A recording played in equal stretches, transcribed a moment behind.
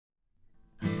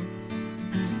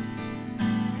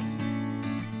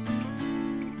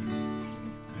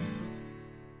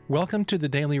Welcome to the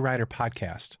Daily Writer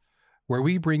Podcast, where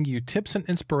we bring you tips and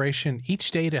inspiration each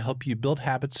day to help you build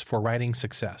habits for writing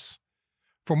success.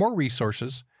 For more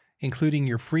resources, including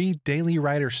your free Daily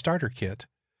Writer Starter Kit,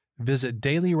 visit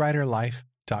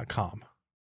dailywriterlife.com.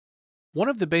 One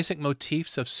of the basic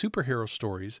motifs of superhero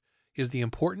stories is the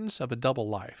importance of a double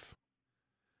life.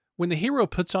 When the hero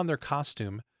puts on their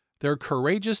costume, they're a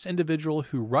courageous individual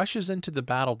who rushes into the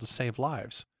battle to save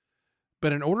lives.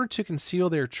 But in order to conceal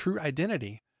their true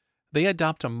identity, they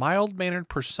adopt a mild-mannered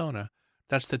persona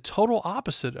that's the total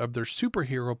opposite of their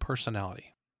superhero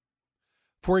personality.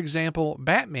 For example,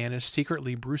 Batman is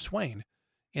secretly Bruce Wayne,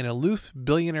 an aloof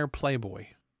billionaire playboy.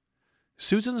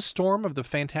 Susan Storm of the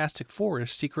Fantastic Four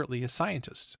is secretly a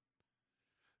scientist.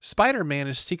 Spider-Man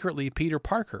is secretly Peter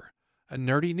Parker, a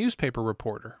nerdy newspaper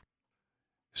reporter.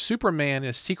 Superman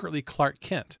is secretly Clark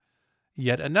Kent,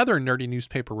 yet another nerdy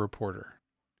newspaper reporter.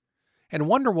 And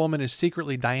Wonder Woman is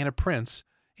secretly Diana Prince,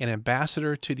 an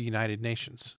ambassador to the United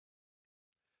Nations.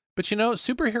 But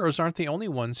superheroes aren't the only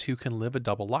ones who can live a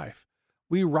double life.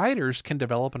 We writers can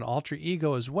develop an alter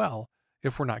ego as well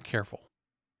if we're not careful.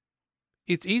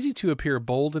 It's easy to appear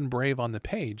bold and brave on the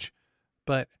page,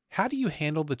 but how do you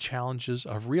handle the challenges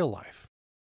of real life?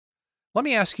 Let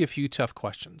me ask you a few tough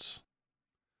questions.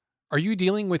 Are you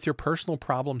dealing with your personal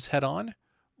problems head on,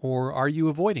 or are you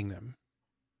avoiding them?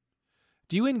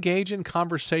 Do you engage in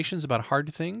conversations about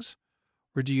hard things,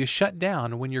 or do you shut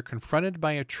down when you're confronted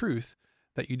by a truth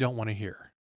that you don't want to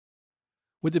hear?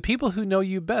 Would the people who know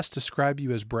you best describe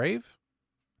you as brave,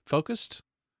 focused,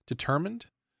 determined,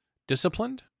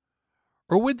 disciplined?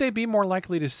 Or would they be more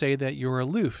likely to say that you're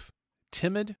aloof,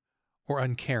 timid, or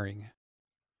uncaring?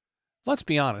 Let's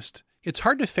be honest, it's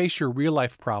hard to face your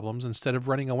real-life problems instead of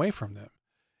running away from them,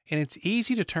 and it's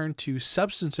easy to turn to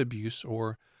substance abuse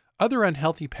or other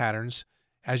unhealthy patterns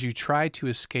as you try to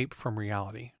escape from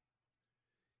reality.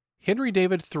 Henry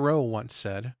David Thoreau once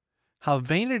said, "How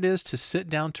vain it is to sit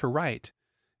down to write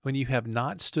when you have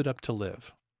not stood up to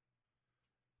live."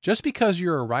 Just because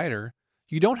you're a writer,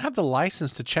 you don't have the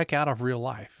license to check out of real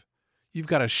life. You've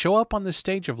got to show up on the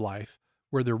stage of life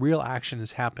where the real action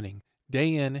is happening,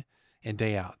 day in and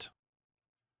day out.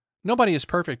 Nobody is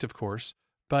perfect, of course,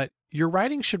 but your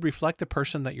writing should reflect the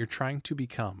person that you're trying to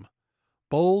become.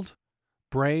 Bold,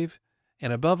 brave,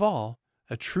 and above all,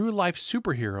 a true life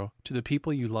superhero to the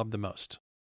people you love the most.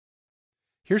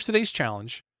 Here's today's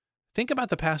challenge. Think about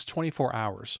the past 24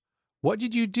 hours. What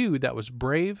did you do that was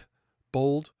brave,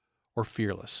 bold, or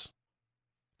fearless?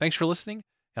 Thanks for listening,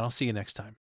 and I'll see you next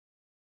time.